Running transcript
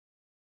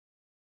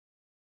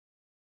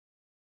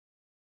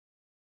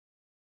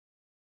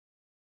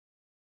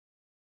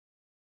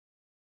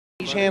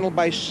He's handled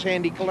by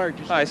Sandy Clerk.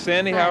 Hi,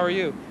 Sandy. How are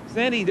you?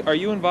 Sandy, are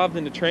you involved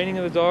in the training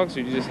of the dogs,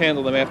 or do you just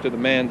handle them after the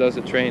man does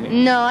the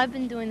training? No, I've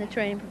been doing the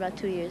training for about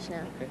 2 years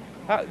now. Okay.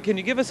 Can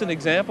you give us an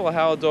example of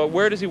how a dog,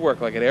 where does he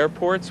work? Like at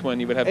airports when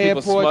you would have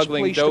people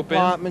smuggling police dope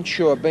department,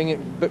 sure.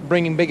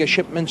 Bringing bigger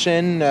shipments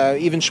in,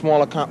 even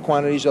smaller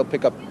quantities. They'll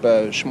pick up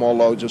small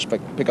loads. They'll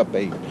pick up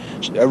a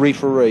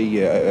reefer,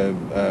 a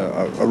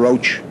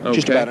roach,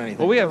 just about anything.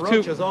 Well, we have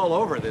roaches all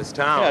over this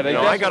town.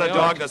 Yeah, I got a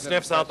dog that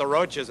sniffs out the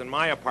roaches in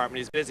my apartment.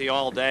 He's busy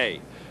all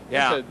day.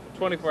 Yeah. It's a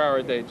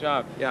 24-hour-a-day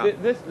job. Yeah.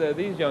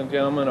 These young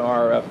gentlemen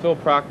are Phil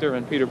Proctor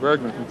and Peter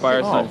Bergman from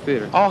Firesign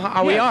Theater. Oh,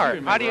 how we are.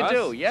 You How do you us?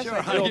 do? Yes, Sure.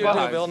 I How do you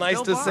do, Bill?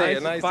 Nice to see you.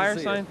 Nice to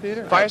see you. Firesign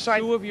Theater? Firesign?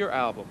 2 of your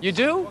albums. You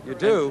do? You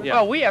do? Yeah.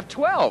 Well, we have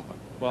 12.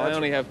 Well, I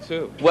only have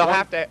 2. We'll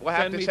have to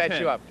Send me set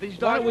 10. you up.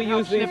 Why don't we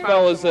use these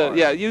fellas?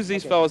 Use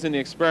these fellas in the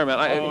experiment.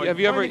 Have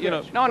you ever,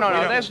 No,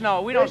 there's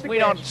no. We don't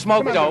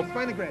smoke dope.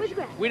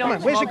 We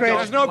don't. Where's the grass?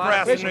 There's no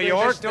grass in New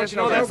York. Don't you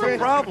know that's the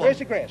problem? Where's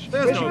the grass?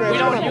 There's no We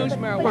don't use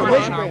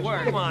marijuana in our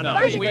work. Come on.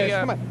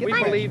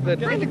 We believe that.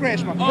 Where's the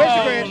grass, Mom? Oh, Where's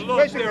the grass? look,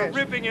 Where's the they're grass?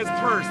 ripping his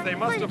purse. They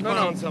must have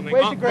found something.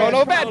 Where's the grass?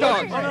 no bad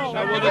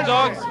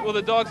dogs. will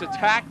the dogs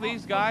attack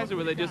these guys, or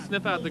will they just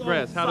sniff out the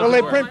grass? How Well, does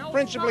they it work?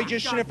 principally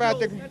just sniff out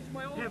the...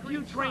 If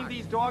you trained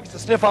these dogs to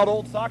sniff out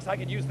old socks, I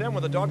could use them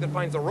with a dog that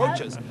finds the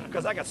roaches.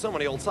 Because I got so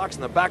many old socks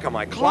in the back of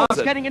my It's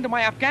closet. getting into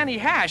my Afghani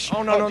hash.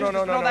 Oh, no.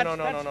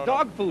 That's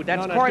dog food.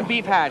 That's corned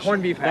beef hash.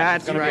 Corned beef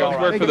hash. That's You right. guys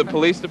work for the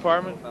police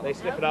department? They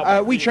sniff it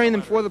out. we train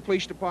them for the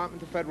police department,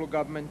 the federal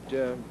government,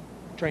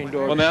 train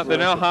dogs. Well, now they're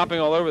now hopping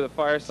all over the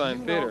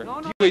Firesign Theater.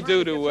 What do we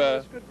do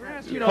to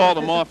call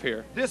them off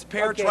here? This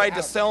pair tried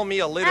to sell me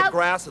a lid of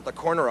grass at the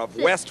corner of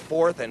West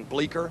 4th and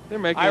Bleecker. They're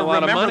making I a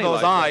lot of remember money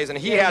those like eyes, and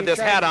he had this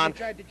hat on. He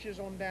tried to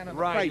chisel them down on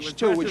the Right, price, he was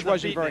too, dressed which as a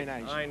wasn't very beatnik.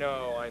 nice. I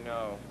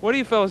know. What are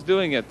you fellas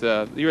doing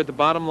you're at the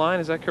bottom line,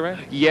 is that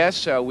correct?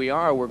 Yes, we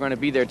are. We're going to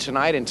be there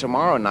tonight and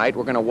tomorrow night.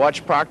 We're going to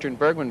watch Proctor and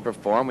Bergman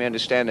perform. We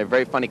understand they're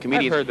very funny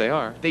comedians. I've heard they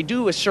are. They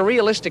do a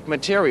surrealistic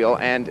material,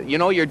 and you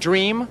know your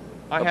dream?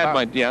 I had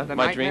my the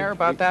my nightmare dream.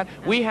 about that?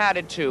 We had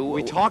it too.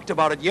 We talked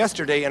about it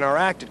yesterday in our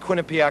act at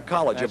Quinnipiac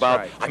College. That's about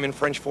right. I'm in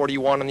French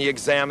 41 and the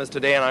exam is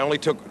today, and I only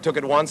took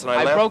it once, and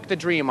I left. broke the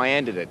dream. I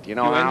ended it. You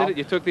know You how? ended it?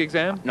 You took the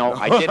exam? No,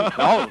 I didn't.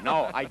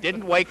 No, I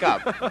didn't wake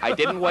up. I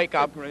didn't wake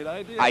up. Great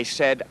idea. I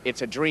said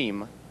it's a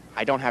dream.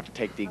 I don't have to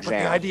take the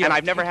exam. idea And of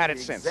I've never had it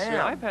taking the since. exam.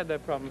 Yeah, I've had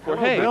that problem before.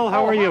 Hello, Hey, Bill,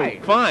 how are you? hi.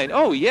 fine.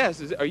 Oh,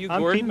 yes. Are you I'm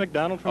Gordon? Pete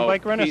McDonald from Oh,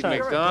 Bike Pete Renaissance.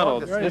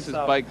 McDonald. Right. This is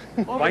bike.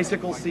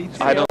 Bicycle seats.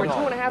 I don't We're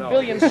know. 2.5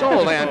 billion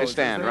sold, I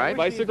understand, right?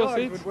 Bicycle Dogs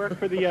seats? would work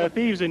for the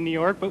thieves in New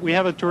York, but we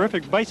have a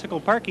terrific bicycle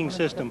parking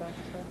system.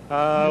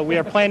 We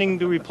are planning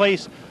to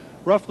replace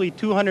roughly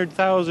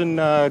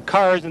 200,000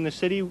 cars in the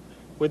city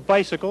with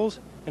bicycles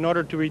in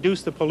order to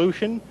reduce the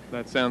pollution,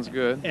 That sounds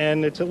good.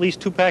 and it's at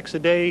least 2 packs a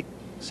day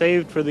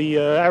saved for the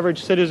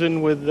average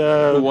citizen with...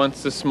 Who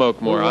wants to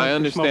smoke more? who wants I to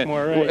understand. smoke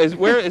more,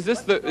 right.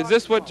 Is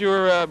this what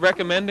you're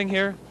recommending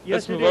here? Yes,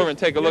 Let's move it over is. and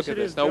take a Yes, look at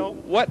it this. is, Now, Bill.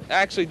 what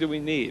actually do we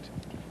need?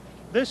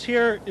 This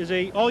here is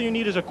all you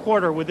need is a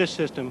quarter with this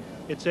system.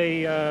 It's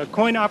a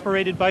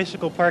coin-operated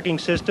bicycle parking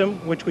system,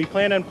 which we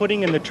plan on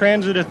putting in the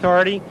Transit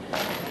Authority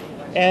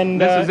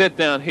and This is it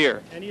down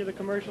here. any of the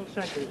commercial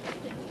sectors.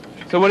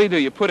 So what do?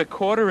 You put a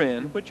quarter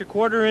in. Put your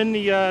quarter in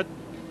the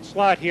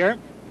slot here,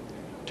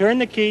 turn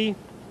the key,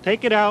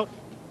 take it out,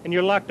 and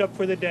you're locked up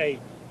for the day.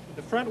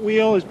 The front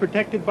wheel is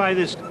protected by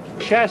this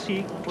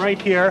chassis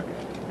right here,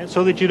 and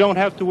so that you don't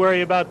have to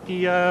worry about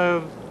the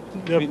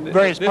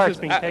various This parts is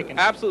being taken.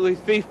 absolutely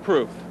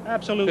thief-proof.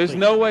 Absolutely. There's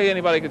no way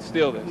anybody could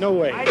steal this. No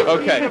way.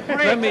 Okay,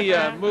 let me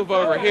move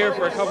over here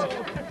for a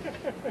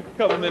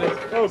couple minutes.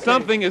 Okay.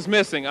 Something is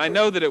missing. I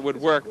know that it would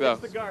work, though.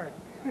 The guard.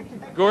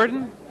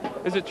 Gordon,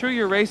 is it true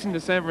you're racing to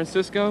San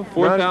Francisco?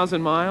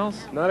 4,000 miles?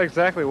 Not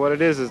exactly what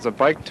it is. It's a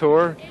bike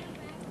tour,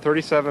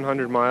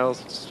 3,700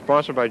 miles,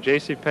 sponsored by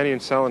J.C. Penney and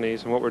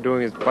Celanese. And what we're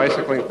doing is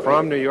bicycling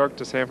from New York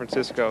to San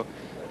Francisco,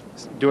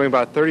 doing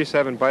about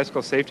 37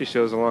 bicycle safety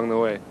shows along the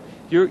way.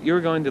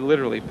 You're going to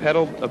literally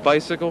pedal a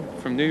bicycle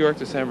from New York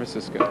to San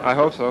Francisco. I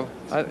hope so.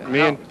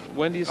 And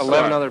when do you start?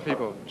 11 other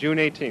people. June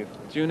 18th.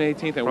 June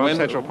 18th. And From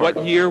Central Park.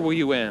 what year will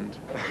you end?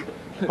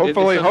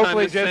 Hopefully, sometime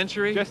this just,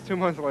 century? just 2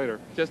 months later.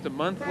 Just a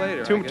month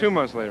later. I Two guess.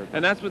 months later.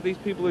 And that's what these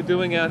people are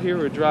doing out here.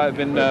 We're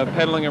driving,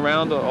 pedaling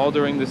around all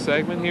during the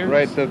segment here.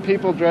 Right. The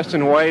people dressed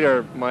in white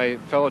are my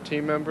fellow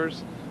team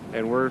members,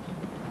 and we're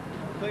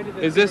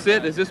Is this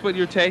it? Is this what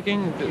you're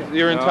taking?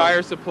 Your No.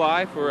 entire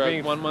supply for We're a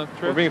being- 1 month we're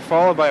trip? being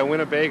followed by a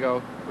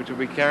Winnebago, which will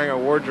be carrying a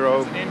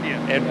wardrobe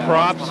and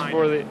props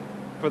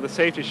for the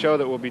safety show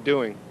that we'll be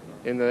doing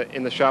in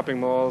the shopping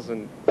malls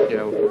and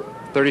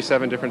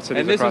 37 different cities.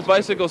 And this across is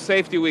Bicycle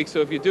Safety Week, so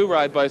if you do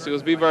ride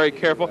bicycles, be very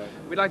careful.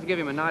 We'd like to give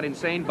him a not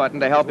insane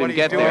button to help him What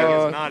get he's doing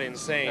there. is not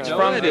insane. It's From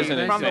from the, it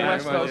isn't from the insane.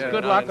 West Coast. Yeah,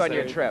 Good not luck on insane.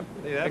 your trip.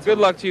 And good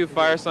luck to you,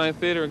 Firesign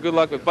Theater, and good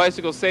luck with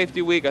Bicycle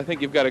Safety Week. I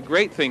think you've got a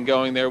great thing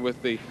going there with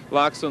the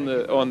locks on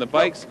the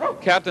bikes.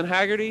 Captain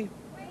Haggerty,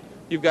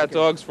 You've got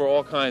dogs for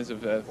all kinds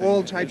of things.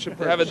 All types of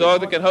purposes. Have a dog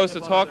that can host a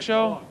talk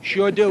show?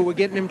 Sure do. We're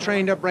getting him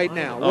trained up right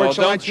now. Oh, Works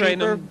a lot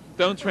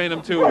don't train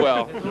him too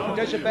well. cheaper.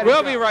 Does a better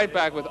We'll job. be right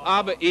back with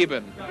Abba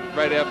Eben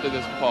right after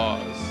this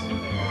pause.